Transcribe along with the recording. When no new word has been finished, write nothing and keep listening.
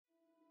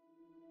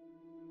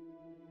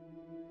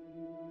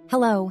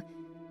Hello.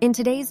 In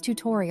today's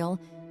tutorial,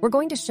 we're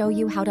going to show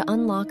you how to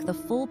unlock the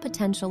full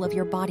potential of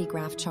your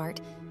Bodygraph chart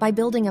by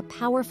building a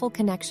powerful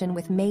connection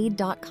with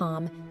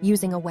made.com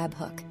using a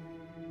webhook.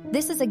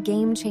 This is a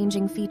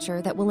game-changing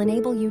feature that will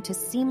enable you to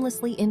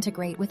seamlessly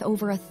integrate with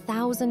over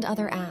 1,000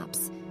 other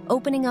apps,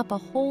 opening up a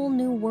whole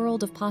new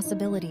world of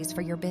possibilities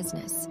for your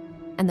business.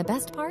 And the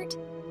best part?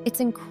 It's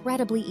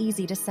incredibly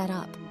easy to set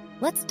up.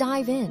 Let's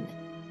dive in.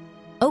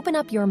 Open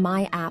up your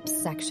My Apps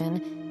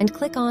section and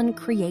click on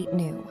Create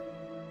New.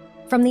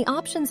 From the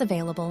options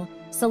available,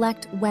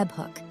 select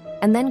Webhook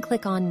and then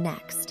click on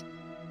Next.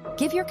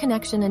 Give your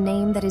connection a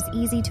name that is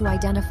easy to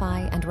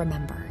identify and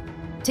remember.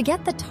 To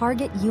get the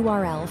target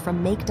URL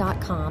from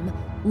make.com,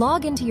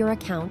 log into your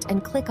account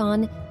and click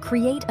on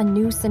Create a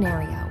New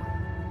Scenario.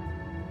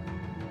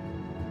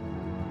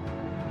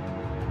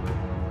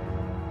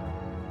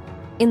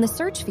 In the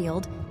search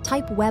field,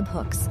 type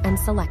webhooks and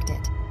select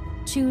it.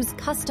 Choose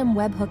Custom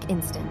Webhook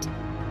Instant.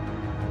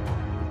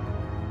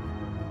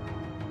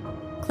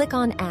 Click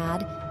on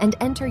Add and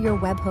enter your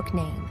webhook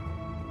name.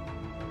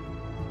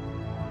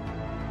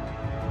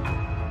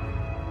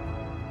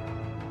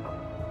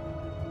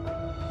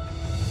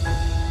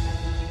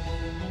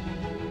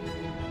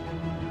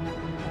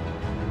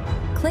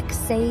 Click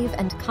Save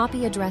and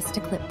copy address to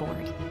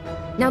clipboard.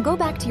 Now go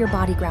back to your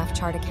Bodygraph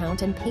Chart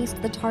account and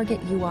paste the target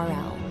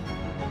URL.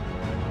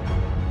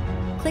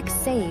 Click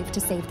Save to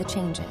save the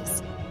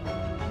changes.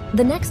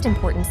 The next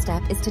important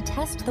step is to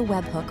test the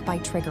webhook by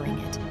triggering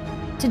it.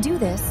 To do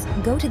this,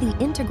 go to the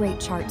Integrate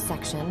Chart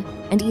section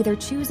and either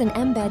choose an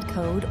embed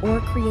code or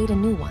create a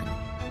new one.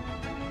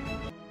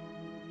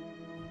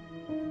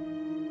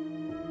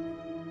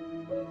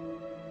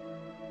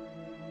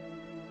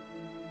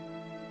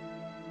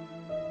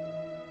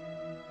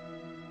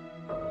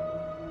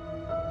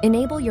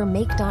 Enable your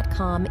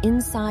make.com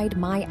inside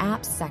My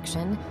Apps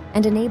section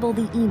and enable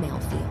the email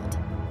field.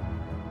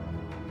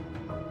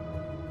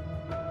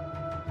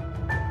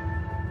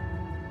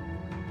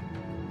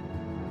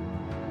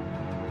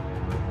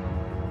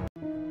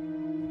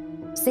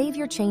 Save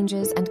your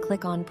changes and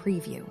click on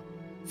Preview.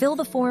 Fill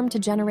the form to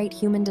generate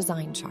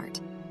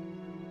humandesignchart.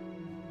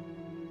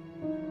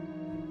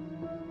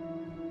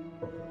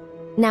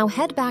 Now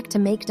head back to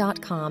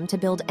make.com to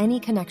build any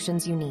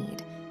connections you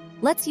need.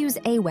 Let's use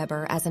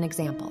Aweber as an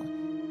example.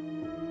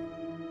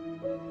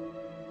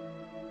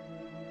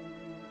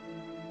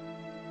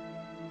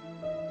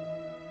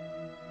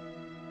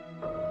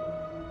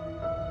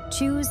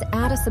 Choose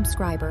Add a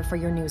Subscriber for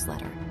your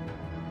newsletter.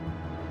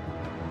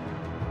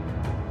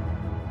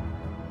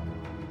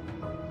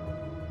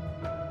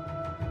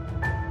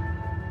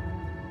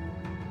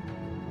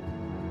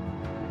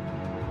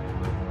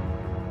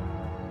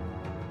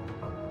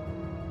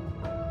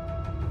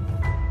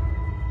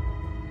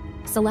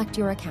 Select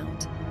your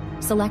account.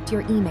 Select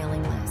your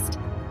emailing list.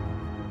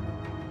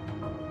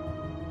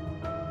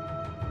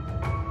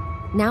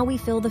 Now we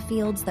fill the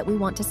fields that we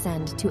want to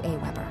send to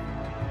Aweber.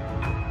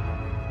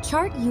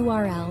 Chart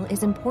URL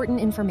is important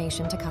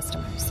information to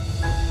customers.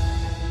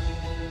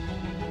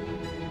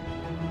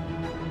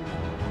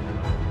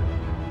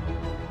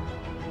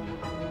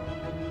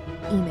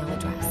 Email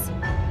address.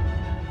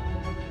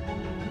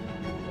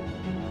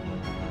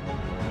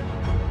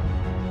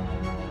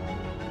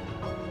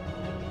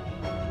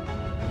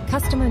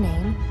 Customer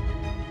name,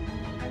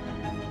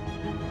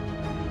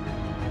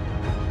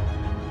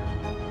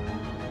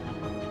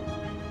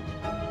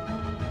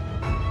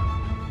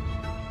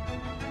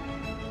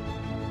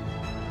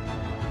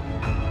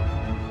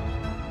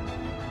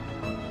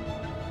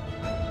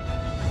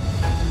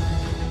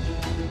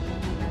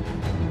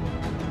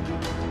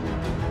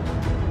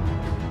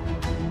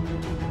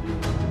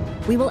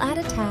 we will add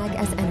a tag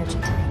as energy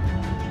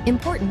type.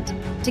 Important,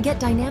 to get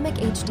dynamic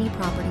HD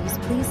properties,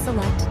 please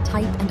select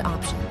Type and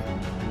Option.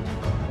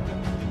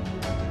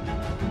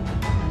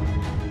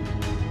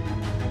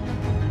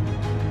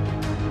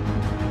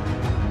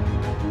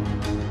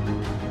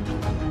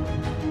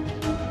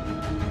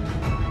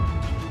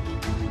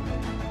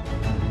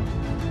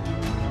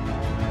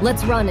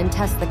 Let's run and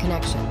test the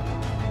connection.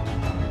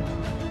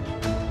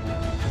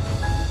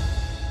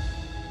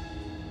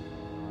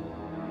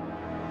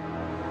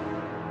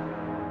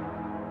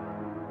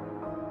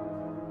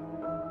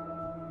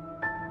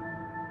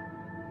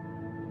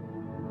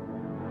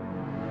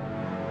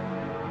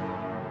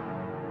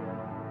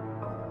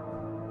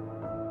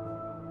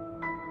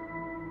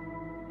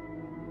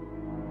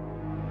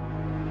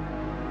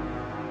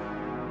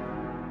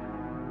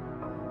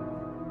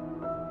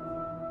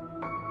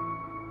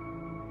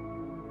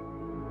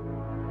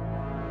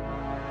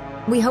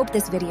 We hope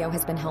this video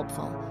has been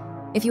helpful.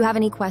 If you have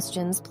any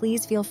questions,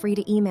 please feel free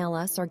to email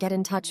us or get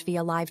in touch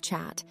via live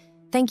chat.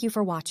 Thank you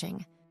for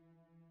watching.